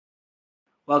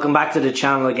Welcome back to the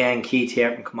channel again. Keith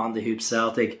here from Command the Hoop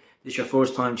Celtic. If this is your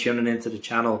first time tuning into the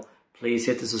channel, please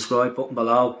hit the subscribe button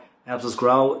below. It helps us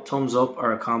grow. Thumbs up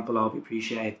or a comment below would be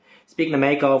appreciated. Speaking of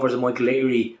makeovers of my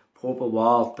glittery purple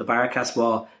wall, the Barcast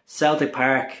wall, Celtic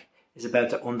Park is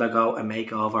about to undergo a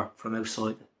makeover from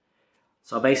outside.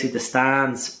 So basically the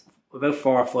stands, about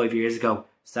 4 or 5 years ago,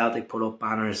 Celtic put up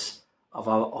banners of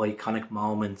all iconic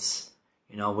moments,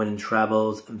 you know, winning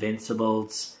trebles,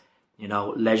 invincibles, you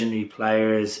know, legendary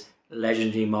players,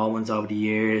 legendary moments over the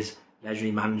years,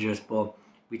 legendary managers, but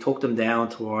we took them down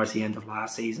towards the end of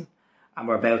last season and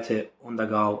we're about to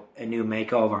undergo a new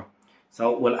makeover.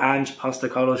 So will Ange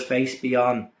Postecoglou's face be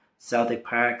on Celtic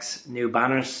Park's new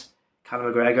banners?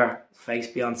 Conor McGregor's face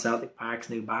be on Celtic Park's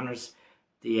new banners?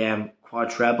 The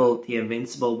quad treble, the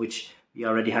invincible, which we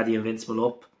already had the invincible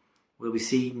up. Will we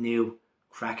see new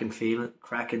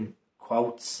cracking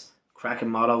quotes, cracking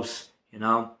mottos, you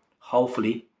know?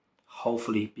 Hopefully,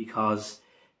 because,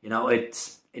 you know,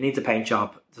 it needs a paint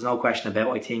job. There's no question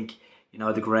about it. I think, you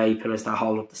know, the grey pillars that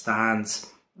hold up the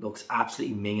stands looks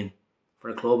absolutely minging. For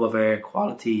a club of our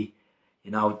quality,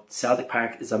 you know, Celtic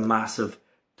Park is a massive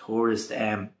tourist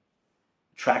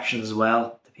attraction as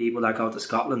well. The people that go to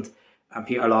Scotland, and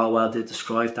Peter Lawwell did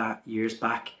describe that years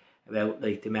back about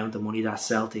like the amount of money that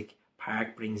Celtic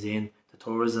Park brings in to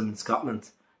tourism in Scotland.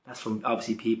 That's from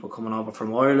obviously people coming over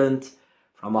from Ireland,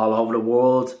 from all over the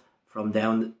world, from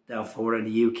down further in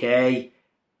the UK,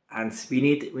 and we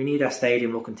need a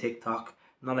stadium looking TikTok,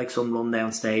 not like some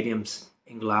rundown stadiums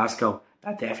in Glasgow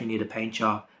that definitely need a paint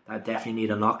job, that definitely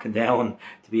need a knocking down.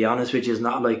 To be honest, which is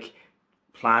not like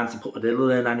plans to put a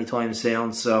little in anytime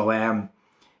soon. So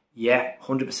yeah,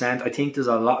 100%. I think there's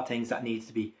a lot of things that needs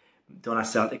to be done at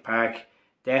Celtic Park.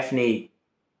 Definitely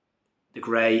the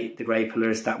grey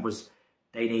pillars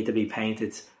they need to be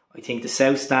painted. I think the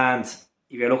south stand,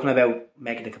 if you're looking about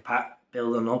making the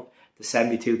building up to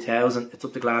 72,000, it's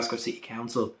up to Glasgow City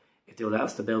Council if they'll let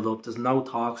us to build up. There's no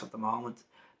talks at the moment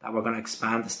that we're going to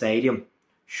expand the stadium.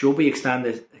 Should we expand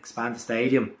the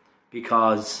stadium?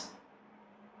 Because,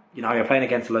 you know, you're playing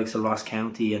against the likes of Ross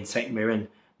County and St Mirren.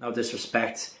 No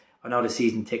disrespect. I know the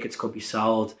season tickets could be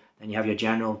sold. Then you have your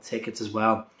general tickets as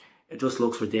well. It just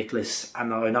looks ridiculous.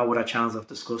 And I know what our channels have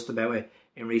discussed about it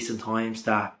in recent times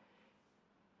that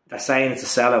they're saying it's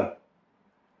a sellout.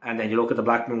 And then you look at the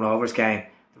Blackburn Rovers game,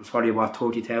 there was probably, what,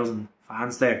 30,000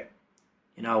 fans there.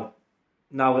 You know,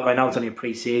 no, I know it's only a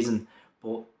pre-season,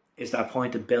 but is there a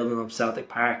point of building up Celtic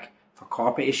Park for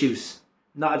corporate issues?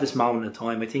 Not at this moment in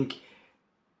time. I think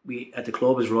we at the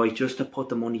club is right just to put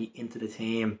the money into the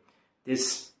team.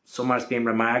 This summer has been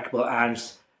remarkable. And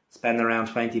spending around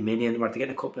 20 million. We're getting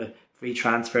a couple of free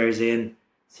transfers in.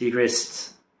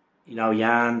 Segrist, you know,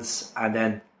 Jans, and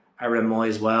then Aaron Moy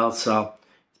as well. So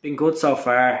been good so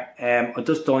far. I'm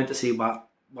just dying to see what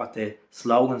the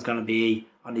slogan's going to be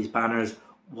on these banners,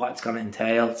 what it's going to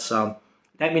entail. So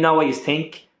let me know what you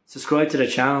think. Subscribe to the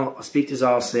channel. I'll speak to you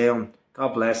all soon.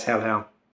 God bless. Hell.